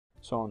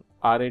So on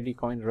RAD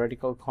Coin,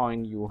 Radicle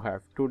Coin, you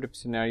have two dip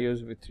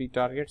scenarios with 3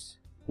 targets.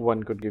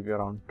 One could give you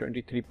around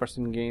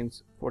 23%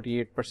 gains,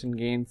 48%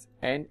 gains,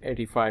 and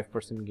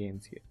 85%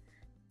 gains here.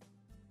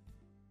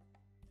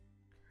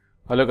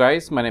 Hello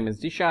guys, my name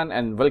is Dishan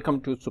and welcome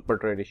to Super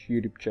Tradish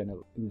YouTube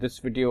channel. In this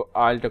video,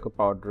 I'll talk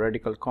about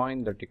Radicle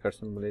Coin. The ticker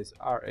symbol is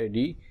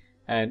RAD,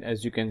 and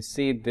as you can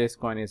see, this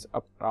coin is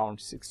up around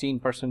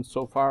 16%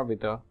 so far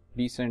with a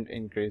decent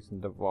increase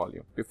in the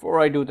volume. Before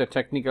I do the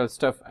technical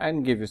stuff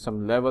and give you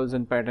some levels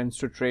and patterns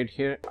to trade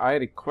here, I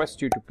request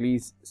you to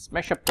please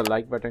smash up the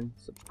like button,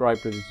 subscribe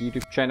to this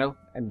YouTube channel,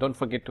 and don't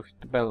forget to hit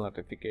the bell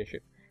notification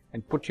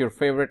and put your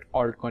favorite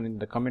altcoin in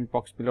the comment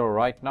box below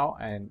right now,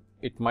 and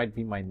it might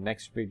be my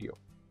next video.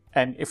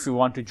 And if you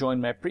want to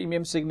join my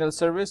premium signal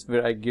service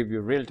where I give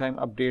you real-time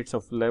updates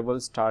of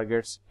levels,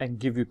 targets, and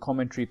give you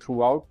commentary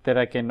throughout that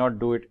I cannot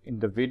do it in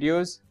the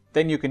videos,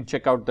 then you can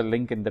check out the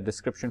link in the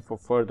description for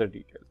further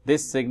details.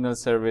 This signal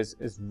service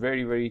is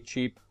very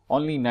cheap,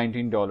 only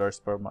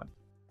 $19 per month.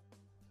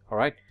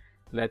 Alright,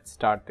 let's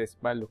start this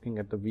by looking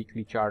at the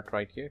weekly chart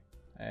right here.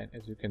 And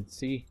as you can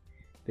see,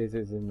 this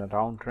is in a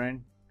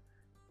downtrend,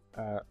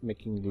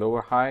 making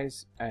lower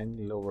highs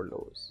and lower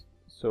lows.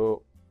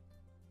 So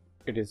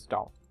it is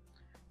down.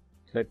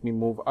 Let me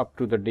move up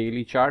to the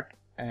daily chart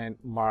and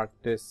mark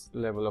this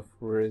level of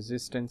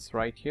resistance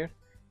right here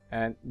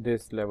and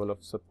this level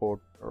of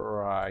support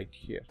right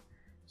here.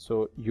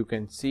 So you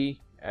can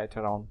see at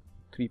around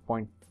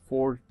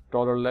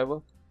 $3.4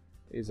 level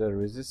is a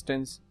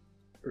resistance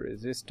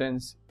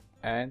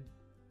and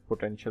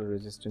potential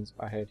resistance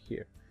ahead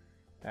here,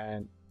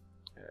 and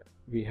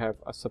we have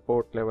a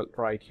support level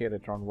right here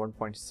at around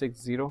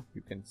 1.60.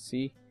 you can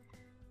see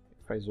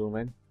if I zoom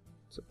in,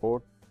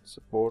 support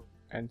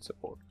and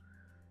support.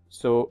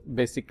 So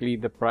basically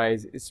the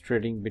price is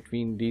trading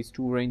between these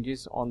two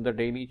ranges on the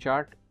daily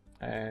chart,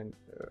 and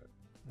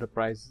the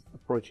price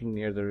approaching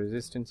near the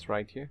resistance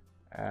right here.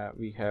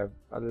 We have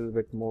a little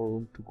bit more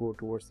room to go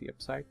towards the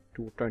upside,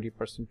 to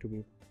 20%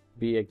 to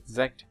be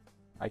exact.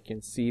 I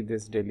can see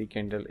this daily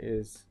candle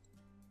is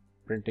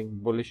printing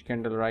bullish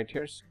candle right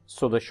here,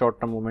 so the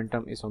short-term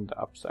momentum is on the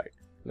upside.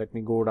 Let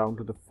me go down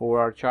to the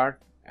 4-hour chart,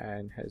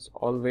 and as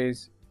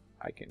always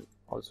I can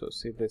also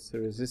see this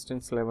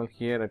resistance level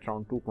here at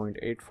around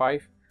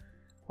 2.85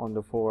 on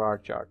the 4-hour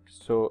chart.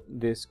 So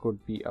this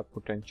could be a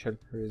potential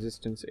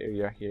resistance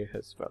area here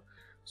as well.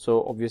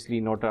 So obviously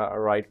not a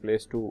right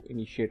place to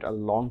initiate a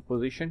long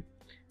position.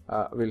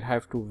 We'll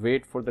have to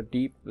wait for the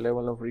deep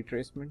level of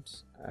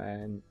retracements,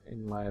 and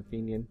in my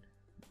opinion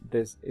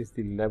this is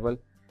the level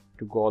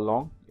to go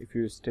long if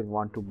you still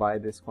want to buy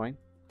this coin.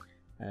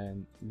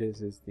 And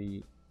this is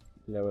the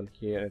level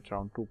here at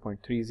around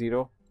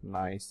 2.30.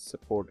 nice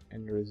support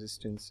and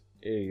resistance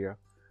area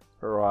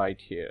right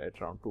here at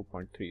around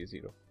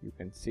 2.30. you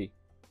can see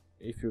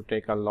if you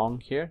take a long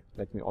here.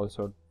 Let me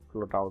also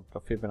plot out the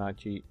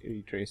Fibonacci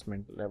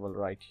retracement level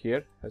right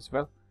here as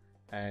well,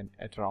 and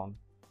at around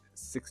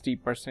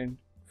 60%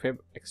 fib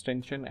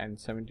extension and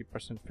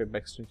 70% fib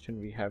extension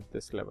we have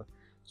this level.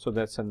 So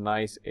that's a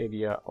nice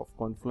area of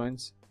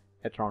confluence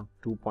at around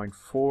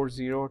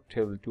 2.40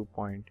 till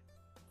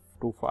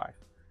 2.25.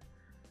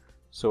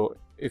 so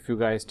if you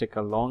guys take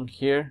a long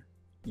here,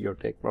 your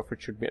take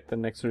profit should be at the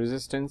next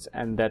resistance,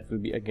 and that will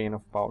be a gain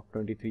of about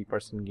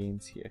 23%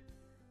 gains here.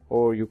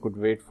 Or you could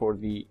wait for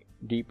the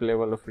deep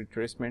level of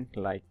retracement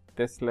like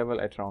this level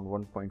at around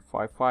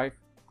 1.55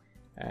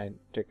 and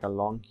take a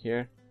long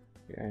here,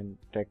 and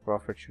take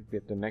profit should be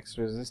at the next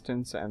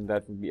resistance, and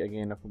that will be a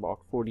gain of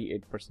about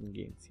 48%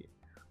 gains here.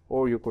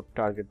 Or you could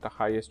target the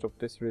highest of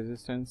this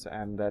resistance,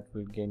 and that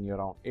will gain you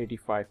around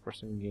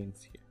 85%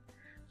 gains here.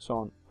 So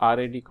on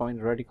RAD Coin,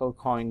 Radicle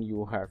Coin,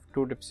 you have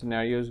two dip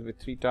scenarios with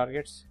 3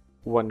 targets.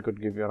 One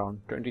could give you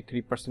around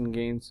 23%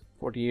 gains,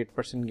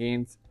 48%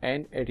 gains,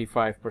 and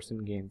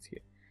 85% gains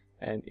here.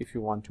 And if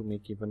you want to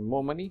make even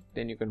more money,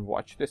 then you can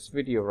watch this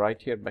video right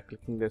here by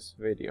clicking this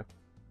video.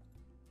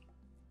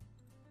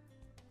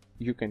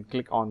 You can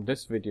click on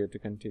this video to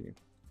continue.